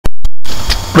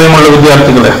പ്രിയമുള്ള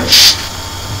വിദ്യാർത്ഥികളെ,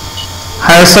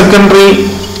 higher secondary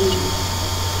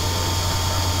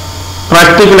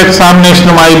practical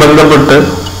എക്സാമിനേഷനുമായി ബന്ധപ്പെട്ട്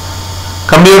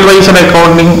കമ്പ്യൂട്ടറൈസ്ഡ്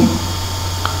അക്കൗണ്ടിംഗ്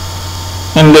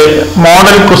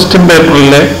മോഡൽ ക്വസ്റ്റ്യൻ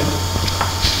പേപ്പറിലെ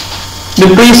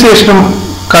ഡിപ്രീസിയേഷനും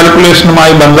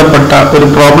കാൽക്കുലേഷനുമായി ബന്ധപ്പെട്ട ഒരു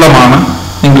പ്രോബ്ലമാണ്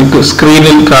നിങ്ങൾക്ക്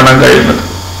സ്ക്രീനിൽ കാണാൻ കഴിയുന്നത്.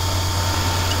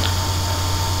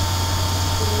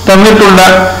 തന്നിട്ടുള്ള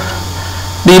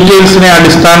ഡീറ്റെയിൽസിനെ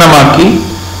അടിസ്ഥാനമാക്കി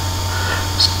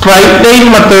സ്ട്രൈറ്റ് ലൈൻ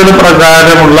മെത്തേഡ്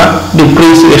പ്രകാരമുള്ള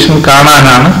ഡിപ്രീസിയേഷൻ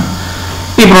കാണാനാണ്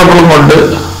ഈ പ്രോബ്ലം കൊണ്ട്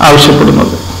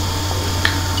ആവശ്യപ്പെടുന്നത്.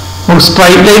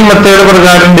 സ്ട്രൈറ്റ് ലൈൻ മെത്തേഡ്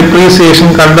പ്രകാരം ഡിപ്രീസിയേഷൻ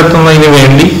കണ്ടെത്തുന്നതിന്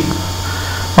വേണ്ടി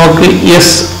നമുക്ക്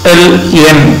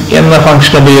SLN എന്ന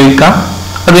ഫംഗ്ഷൻ ഉപയോഗിക്കാം.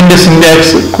 അതിന്റെ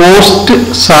syntax cost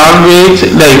salvage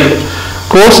life.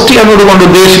 Cost എന്നതുകൊണ്ട്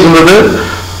ഉദ്ദേശിക്കുന്നത്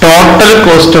ടോട്ടൽ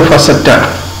കോസ്റ്റ് ഓഫ് അസറ്റ് ആണ്.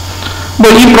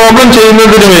 അപ്പോൾ ഈ പ്രോബ്ലം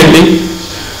ചെയ്യുന്നതിന് വേണ്ടി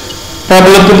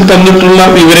പ്രോബ്ലത്തിൽ തന്നിട്ടുള്ള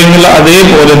വിവരങ്ങൾ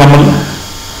അതേപോലെ നമ്മൾ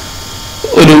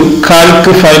ഒരു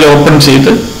കാൽക്ക് ഫയൽ ഓപ്പൺ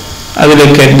ചെയ്ത്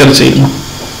അതിലേക്ക് എൻ്റർ ചെയ്യുന്നു.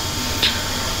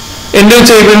 എൻ്റർ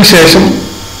ചെയ്തതിന് ശേഷം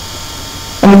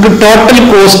നമുക്ക് ടോട്ടൽ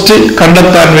കോസ്റ്റ്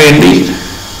കണ്ടെത്താൻ വേണ്ടി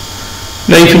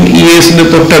ലൈഫ് ഇൻ ഇയേഴ്സിന്റെ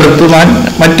തൊട്ടടുത്ത് ഞാൻ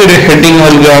മറ്റൊരു ഹെഡിങ്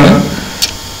നൽകുകയാണ്.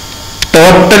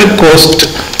 ടോട്ടൽ കോസ്റ്റ്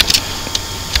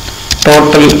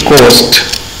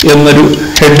എന്നൊരു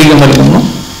ഹെഡിങ് നൽകുന്നു.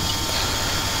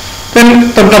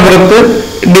 തൊട്ടപ്പുറത്ത്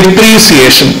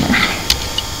ഡിപ്രീസിയേഷൻ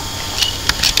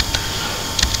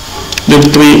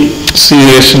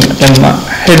എന്ന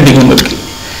ഹെഡിങ് നൽകി.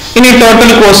 ഇനി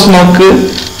ടോട്ടൽ കോസ്റ്റ് നമുക്ക്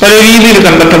പല രീതിയിൽ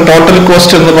കണ്ടെത്താം. ടോട്ടൽ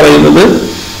കോസ്റ്റ് എന്ന് പറയുന്നത്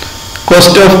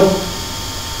cost of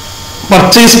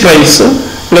purchase price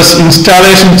plus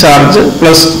installation charge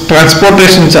plus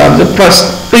transportation charge plus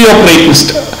pre operating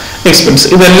expense,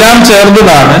 ഇതെല്ലാം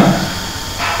ചേർന്നതാണ്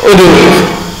ഒരു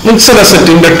ഫിക്സഡ്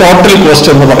അസറ്റിന്റെ ടോട്ടൽ കോസ്റ്റ്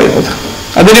എന്ന് പറയുന്നത്.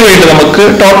 അതിനുവേണ്ടി നമുക്ക്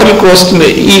ടോട്ടൽ കോസ്റ്റിന്റെ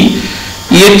ഈ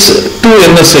H2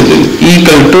 എന്ന സെല്ലിൽ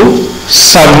ഈക്വൽ ടു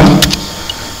സം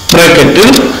ബ്രാക്കറ്റിൽ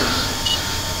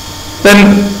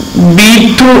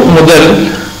B2 മുതൽ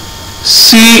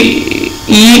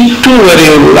CE2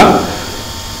 വരെയുള്ള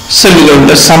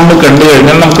സെല്ലുകളുടെ സമ്മ് കണ്ടു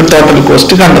കഴിഞ്ഞാൽ നമുക്ക് ടോട്ടൽ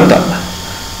കോസ്റ്റ് കണ്ടെത്താം.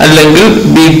 അല്ലെങ്കിൽ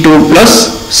B2 plus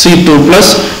C2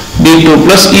 plus D2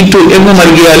 plus E2 എന്ന്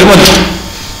നൽകിയാലും മതി.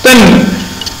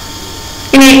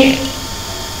 ഇനി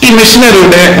ഈ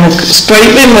മെഷീനറിയുടെ നമുക്ക്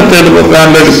സ്ട്രൈറ്റ് ലൈൻ മെത്തേഡ്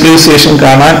പ്രകാരമുള്ള ഡിപ്രീസിയേഷൻ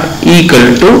കാണാൻ ഈക്വൽ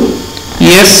ടു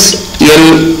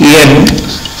SLN.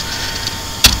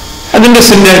 അതിന്റെ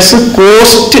syntax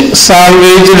cost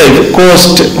salvage life.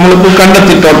 Cost നമ്മളിപ്പോൾ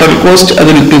കണ്ടെത്തി ടോട്ടൽ കോസ്റ്റ്,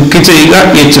 അതിൽ ക്ലിക്ക് ചെയ്യുക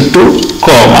H2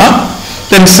 comma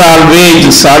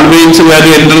salvage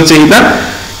value enter ചെയ്ത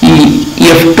ഈ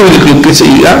F2 ക്ലിക്ക്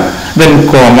ചെയ്യുക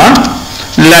കോമ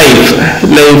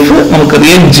ലൈഫ്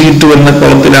നമുക്കറിയാം G2 എന്ന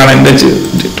കോളത്തിലാണ് എൻ്റർ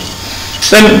ചെയ്തത്.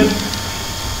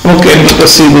 നമുക്ക് എൻ്റർ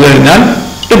പ്രസ് ചെയ്ത് കഴിഞ്ഞാൽ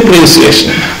ഡിപ്രീസിയേഷൻ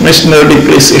മെഷീനറി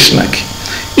ഡിപ്രീസിയേഷൻ ആക്കി.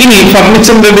 ഇനി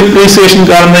ഫർണിച്ചറിന്റെ ഡിപ്രീസിയേഷൻ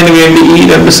കാണുന്നതിന് വേണ്ടി ഈ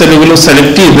രണ്ട് സെല്ലുകളും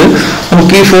സെലക്ട് ചെയ്ത്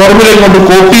നമുക്ക് ഈ ഫോർമുല കൊണ്ട്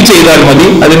കോപ്പി ചെയ്താൽ മതി.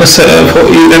 അതിന്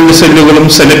ഈ രണ്ട് സെല്ലുകളും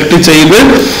സെലക്ട് ചെയ്ത്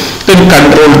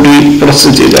കൺട്രോൾ D പ്രസ്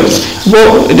ചെയ്താൽ മതി. അപ്പോൾ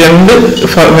രണ്ട്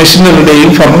മെഷീനറിയുടെയും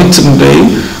ഫർണിച്ചറിന്റെയും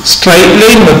സ്ട്രൈറ്റ്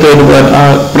ലൈൻ മെത്തേഡ്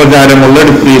പ്രകാരമുള്ള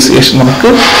ഡിപ്രീസിയേഷൻ നമുക്ക്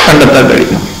കണ്ടെത്താൻ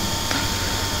കഴിയും.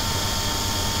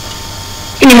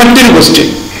 ഇനി മറ്റൊരു ക്വസ്റ്റ്യൻ.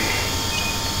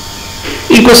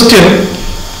 ഈ question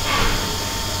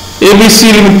ABC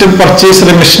Limited purchased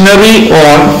a machinery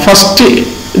on 1st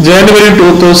January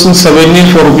 2017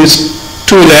 for rupees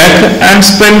 2 lakh and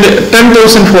spent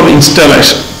 10,000 for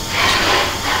installation.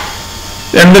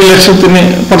 2 ലക്ഷത്തിന്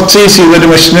പർച്ചേസ് ചെയ്തൊരു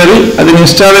മെഷീനറി, അതിന്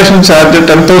ഇൻസ്റ്റാളേഷൻ ചാർജ്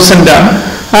 10,000 ആണ്.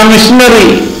 ആ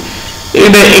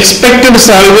മെഷീനറിയുടെ എക്സ്പെക്റ്റഡ്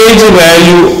സാൽവേജ്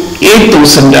വാല്യൂ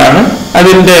 8,000 ആണ്.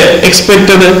 അതിന്റെ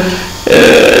expected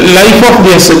life of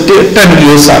the asset 10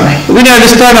 years ആണ്. ഇതിനെ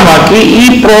അടിസ്ഥാനമാക്കി ഈ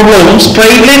പ്രോബ്ലവും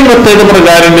സ്ട്രൈറ്റ് ലൈൻ മെത്തേഡ്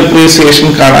പ്രകാരം ഡിപ്രീസിയേഷൻ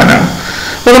കാണാനാണ്.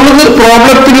 അപ്പോൾ നമുക്ക്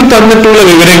പ്രോബ്ലത്തിൽ തന്നിട്ടുള്ള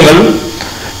വിവരങ്ങൾ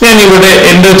ഞാൻ ഇവിടെ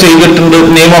എൻ്റർ ചെയ്തിട്ടുണ്ട്.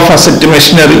 Name of asset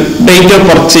machinery, date of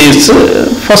purchase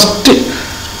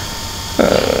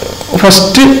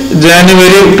 1st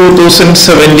January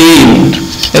 2017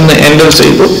 എന്ന് എൻ്റർ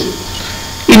ചെയ്തു.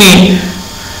 ഇനി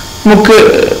നമുക്ക്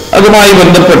അതുമായി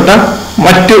ബന്ധപ്പെട്ട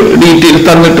മറ്റു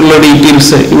തന്നിട്ടുള്ള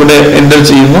ഡീറ്റെയിൽസ് ഇവിടെ എൻ്റർ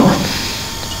ചെയ്യുന്നു.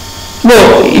 അപ്പോൾ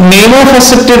name of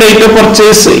asset date of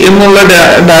purchase എന്നുള്ള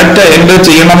ഡാറ്റ എൻ്റർ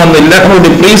ചെയ്യണമെന്നില്ല. നമ്മൾ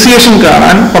ഡിപ്രീസിയേഷൻ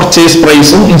കാണാൻ പർച്ചേസ്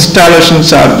പ്രൈസും ഇൻസ്റ്റാളേഷൻ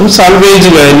ചാർജും സാൽവേജ്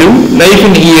വാല്യൂവും ലൈഫ്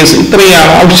ഇൻ ഇയേഴ്സ്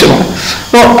ഇത്രയാണ് ആവശ്യമാണ്.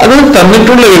 അപ്പോൾ അത്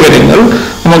തന്നിട്ടുള്ള വിവരങ്ങൾ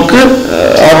നമുക്ക്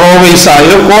റോ വൈസ്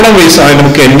ആയോ കോളം വൈസ് ആയോ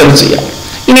നമുക്ക് എൻ്റർ ചെയ്യാം.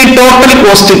 ഇനി ടോട്ടൽ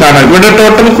കോസ്റ്റ് കാണാം. ഇവിടെ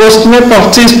ടോട്ടൽ കോസ്റ്റിന്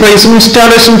പർച്ചേസ് പ്രൈസും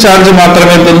ഇൻസ്റ്റാളേഷൻ ചാർജ്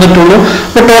മാത്രമേ തന്നിട്ടുള്ളൂ.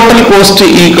 അപ്പോൾ total cost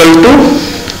equal to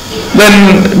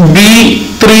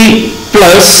B3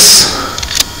 plus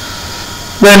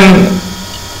then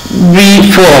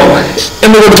V4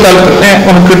 എന്ന് കൊടുത്താൽ തന്നെ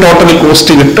നമുക്ക് ടോട്ടൽ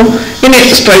കോസ്റ്റ് കിട്ടും. ഇനി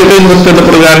സ്ട്രൈറ്റ് ലൈൻ മെത്തേഡ്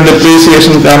പ്രകാരം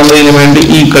ഡെപ്രീസിയേഷൻ കാണുന്നതിന് വേണ്ടി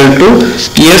equal to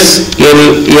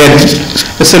SLN.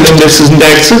 SLN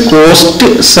syntax cost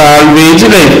salvage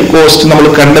life. Cost നമ്മൾ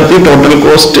കണ്ടെത്തി, total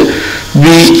cost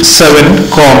V7,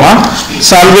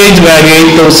 salvage value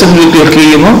 8000 click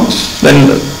ചെയ്യുന്നു. then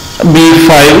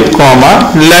B5,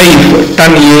 ലൈഫ്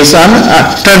 10 years ആണ്,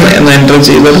 10 എന്ന് എൻ്റർ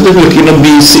ചെയ്തെടുത്ത് ക്ലിക്ക് ചെയ്യുന്നു.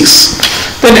 B6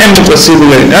 then എൻ്റർ പ്രസ് ചെയ്ത്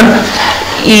കഴിഞ്ഞാൽ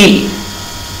ഈ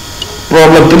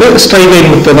പ്രോബ്ലത്തിൽ സ്ട്രൈറ്റ് ലൈൻ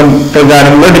മെത്തേഡ്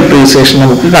പ്രകാരമുള്ള ഡിപ്രീസിയേഷൻ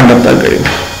നമുക്ക് കണ്ടെത്താൻ കഴിയും.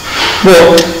 അപ്പോൾ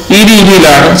ഈ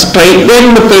രീതിയിലാണ് സ്ട്രൈറ്റ് ലൈൻ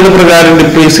മെത്തേഡ് പ്രകാരം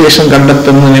ഡിപ്രീസിയേഷൻ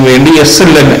കണ്ടെത്തുന്നതിന് വേണ്ടി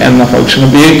SLN എന്ന ഫംഗ്ഷൻ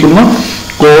ഉപയോഗിക്കുന്നു.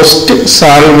 കോസ്റ്റ്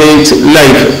സാൽവേജ്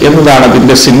ലൈഫ് എന്നതാണ്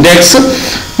അതിന്റെ സിന്റാക്സ്.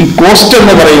 ഈ കോസ്റ്റ്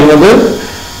എന്ന് പറയുന്നത്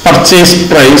purchase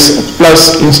price plus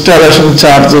installation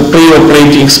charge, pre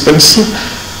operating expense,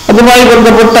 അതുമായി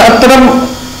ബന്ധപ്പെട്ട അത്തരം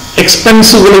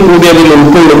എക്സ്പെൻസുകൾ കൂടി അതിൽ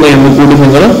ഉൾക്കൊള്ളുന്നു എന്ന് കൂടി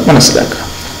നിങ്ങൾ മനസ്സിലാക്കുക.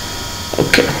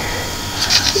 ഓക്കെ,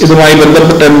 ഇതുമായി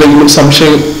ബന്ധപ്പെട്ട എന്തെങ്കിലും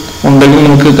സംശയം ഉണ്ടെങ്കിൽ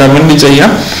നമുക്ക് കമന്റ്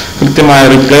ചെയ്യാം, കൃത്യമായ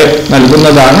റിപ്ലൈ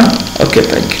നൽകുന്നതാണ്. Okay,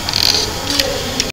 thank you.